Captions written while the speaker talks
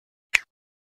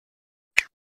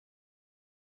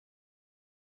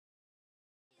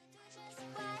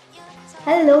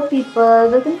Hello people,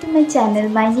 welcome to my channel.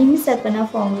 My name is Arpana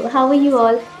Phonglo. How are you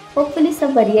all? Hopefully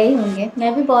सब बढ़िया ही होंगे.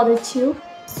 मैं भी बहुत अच्छी हूँ.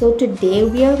 So today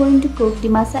we are going to cook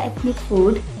Dimasa ethnic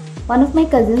food. One of my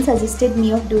cousins suggested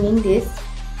me of doing this,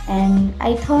 and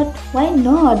I thought, why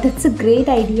not? That's a great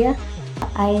idea.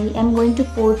 I am going to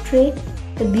portray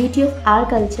the beauty of our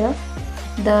culture,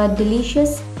 the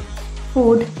delicious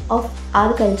food of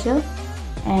our culture,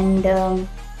 and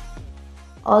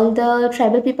all the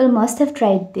tribal people must have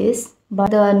tried this, but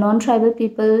the non-tribal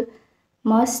people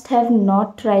must have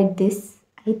not tried this.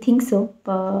 I think so.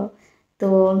 तो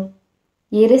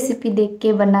ये recipe देख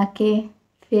के बना के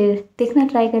फिर देखना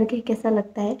try करके कैसा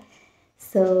लगता है.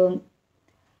 सो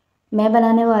मैं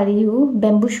बनाने वाली हूँ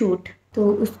बेम्बू शूट. तो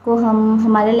उसको हम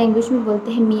हमारे लैंग्वेज में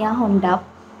बोलते हैं मिया होंडा.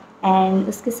 एंड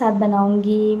उसके साथ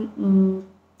बनाऊँगी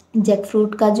जैक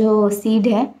फ्रूट का जो सीड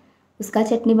है उसका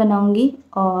चटनी बनाऊँगी,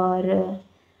 और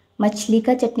मछली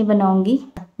का चटनी बनाऊँगी.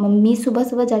 मम्मी सुबह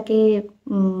सुबह जाके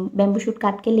बेम्बू शूट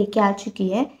काट के लेके आ चुकी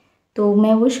है, तो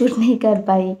मैं वो शूट नहीं कर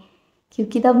पाई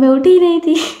क्योंकि तब मैं उठी ही नहीं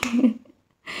थी.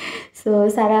 सो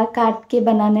सारा काट के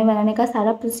बनाने का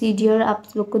सारा प्रोसीजर आप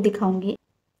लोग को दिखाऊंगी.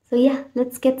 सो या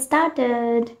लेट्स गेट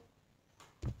स्टार्टेड.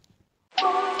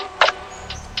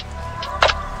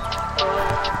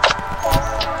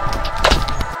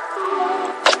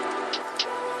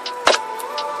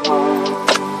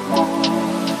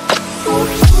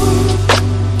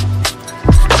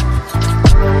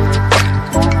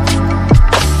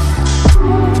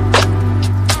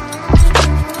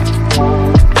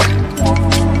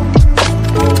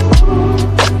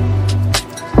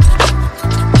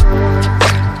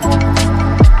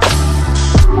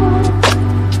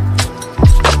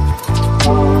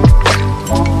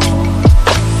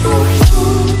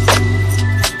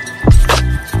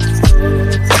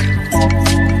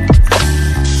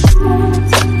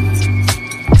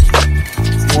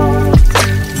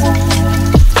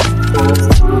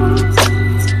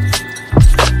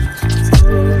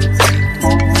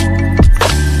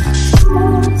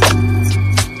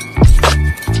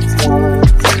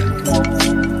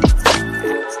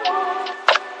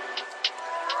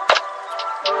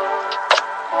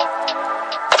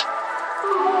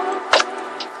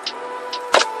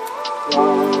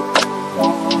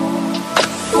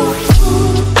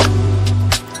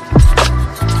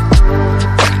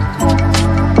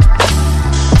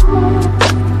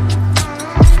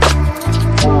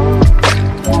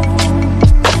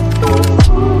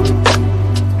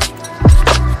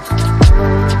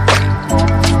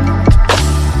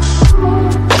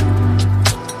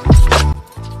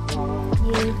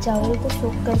 चावल को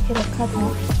सोख करके रखा था,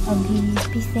 अभी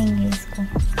पीसेंगे इसको.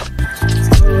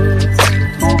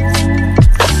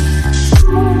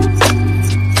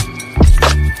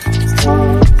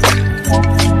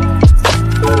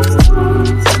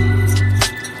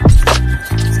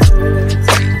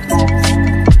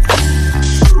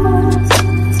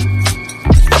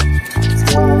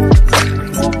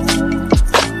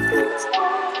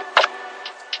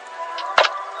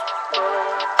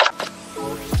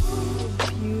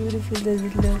 Does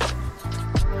it look?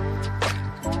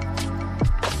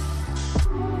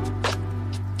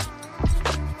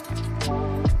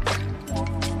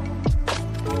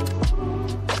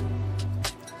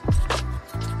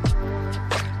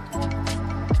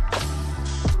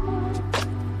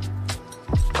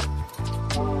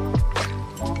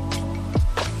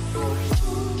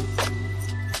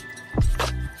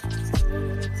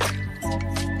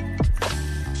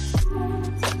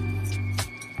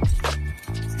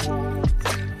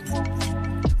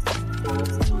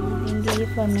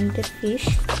 Fermented fish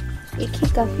एक ही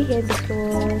काफ़ी है,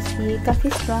 बिकॉज ये काफ़ी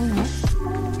स्ट्रॉन्ग है.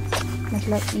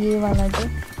 मतलब ये वाला जो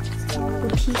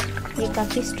उठी ये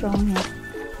काफ़ी स्ट्रॉन्ग है,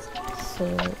 सो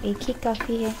एक ही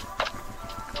काफ़ी है.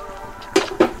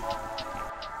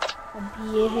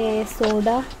 अभी ये है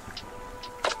सोडा,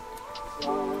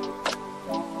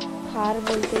 खार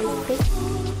बोलते हैं इसको,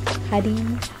 हरी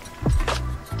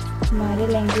हमारे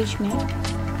लैंग्वेज में.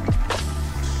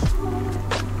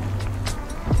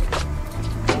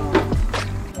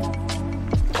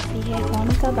 है हॉर्न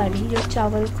का बाड़ी, जो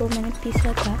चावल को मैंने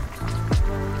पीसा था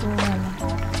वो वाला.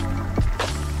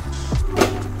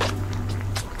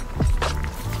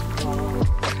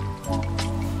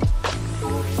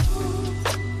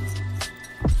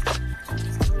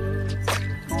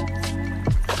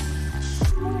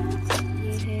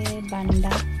 ये है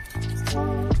बांडा,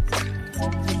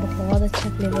 ये बहुत अच्छा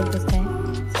फ्लेवर देता है.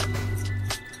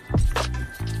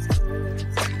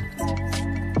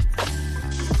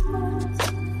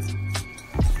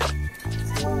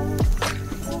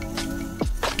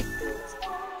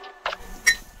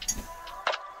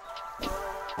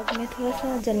 में थोड़ा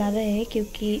सा जला रहे हैं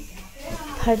क्योंकि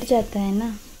फट जाता है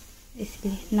ना,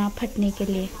 इसलिए ना फटने के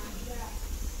लिए।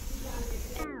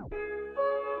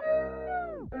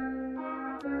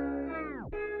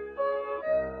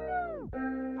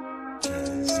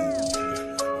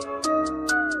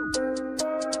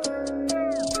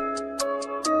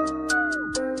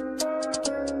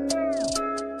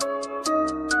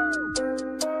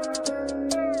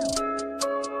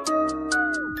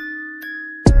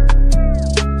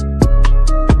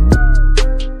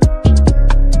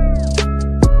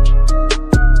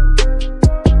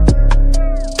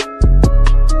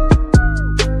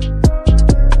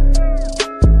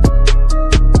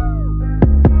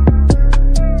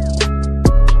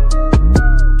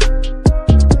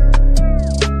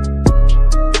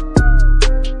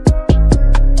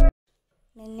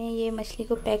 मछली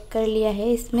को पैक कर लिया है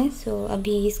इसमें, सो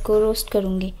अभी इसको रोस्ट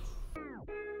करूँगी।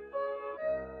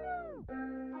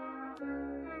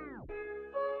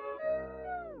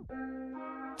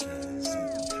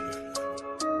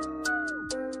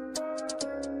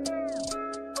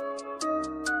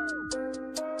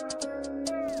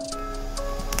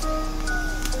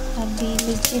 अभी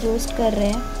मिर्ची रोस्ट कर रहे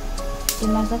हैं।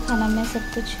 दिमासा खाना में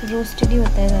सब कुछ रोस्टेड ही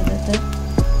होता है ज़्यादातर।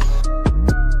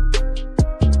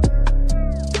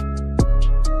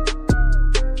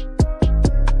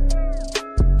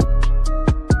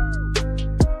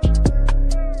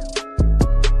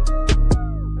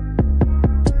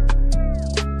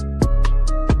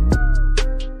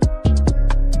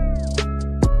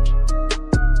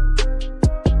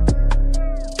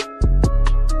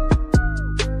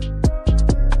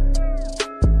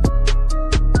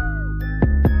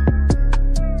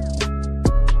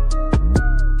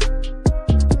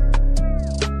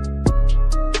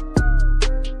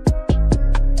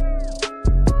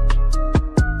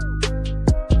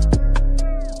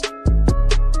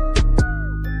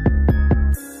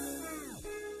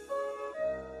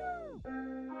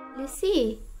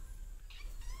 लूसी,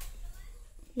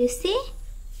 लूसी,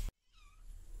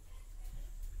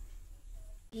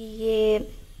 ये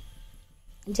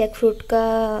जैक फ्रूट का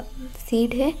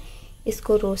सीड है,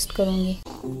 इसको रोस्ट करूँगी।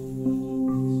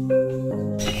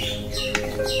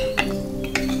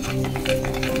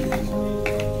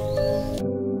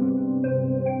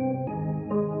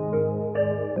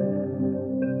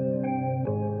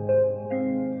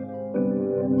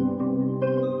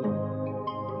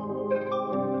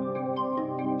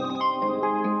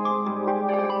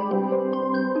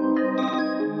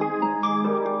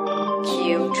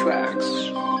 Tracks.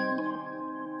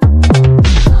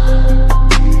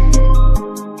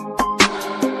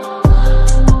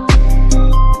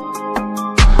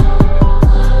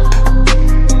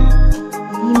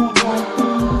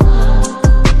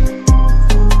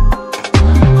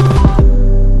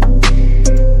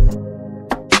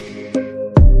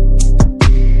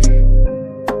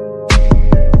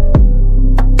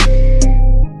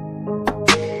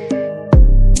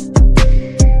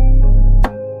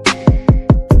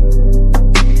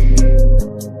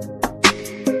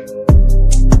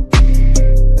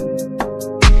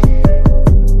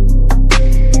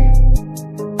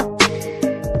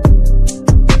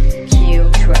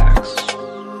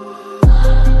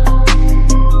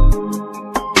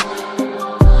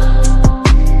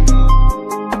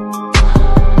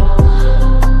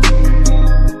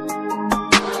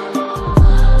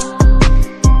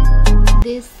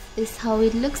 Is how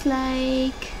it looks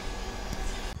like.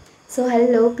 So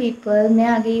hello people, मैं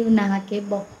आ गई हूँ नहा के।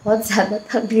 बहुत ज़्यादा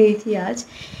थक गई थी आज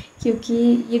क्योंकि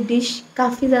ये डिश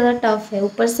काफ़ी ज़्यादा टफ़ है।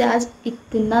 ऊपर से आज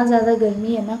इतना ज़्यादा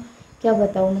गर्मी है ना, क्या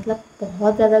बताऊँ, मतलब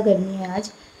बहुत ज़्यादा गर्मी है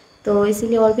आज, तो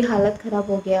इसीलिए और भी हालत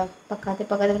ख़राब हो गया पकाते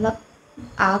पकाते। मतलब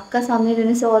आग का सामने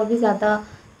रहने से और भी ज़्यादा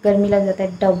गर्मी लग जाता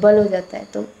है, डबल हो जाता है,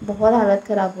 तो बहुत हालत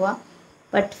ख़राब हुआ।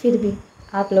 बट फिर भी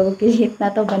आप लोगों के लिए इतना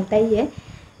तो बनता ही है।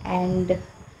 एंड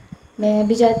मैं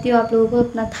भी जाती हूँ, आप लोगों को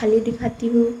अपना थाली दिखाती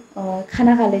हूँ और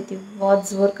खाना खा लेती हूँ। बहुत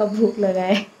ज़ोर का भूख लगा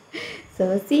है।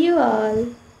 सो सी you all.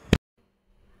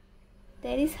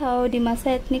 That is how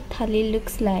Dimasa ethnic थाली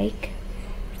लुक्स लाइक।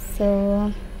 सो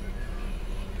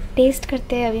टेस्ट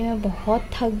करते हैं। अभी मैं बहुत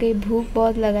थक गई, भूख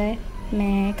बहुत लगा है,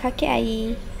 मैं खा के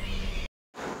आई।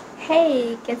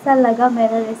 हे, कैसा लगा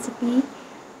मेरा recipe?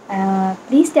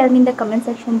 Please tell me in the comment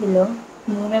section below.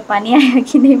 मुँह में पानी आया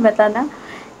कि नहीं बताना।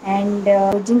 एंड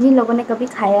जिन जिन लोगों ने कभी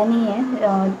खाया नहीं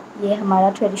है ये हमारा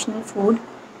ट्रेडिशनल फूड,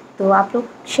 तो आप लोग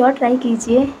श्योर ट्राई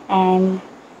कीजिए and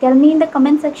tell me in the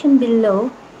comment section below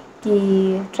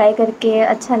कि ट्राई करके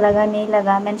अच्छा लगा नहीं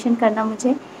लगा, मेंशन करना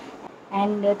मुझे।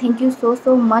 And thank you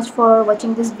so much for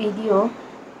watching this video.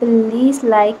 Please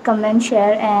like, comment,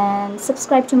 share and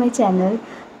subscribe to my channel.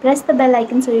 press the bell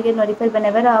icon so you get notified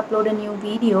whenever I upload a new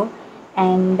video.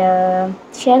 And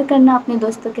share करना अपने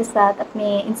दोस्तों के साथ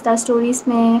अपने Insta stories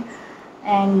में.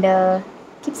 And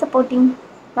keep supporting.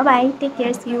 Bye bye, take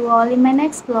care, see you all in my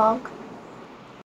next vlog.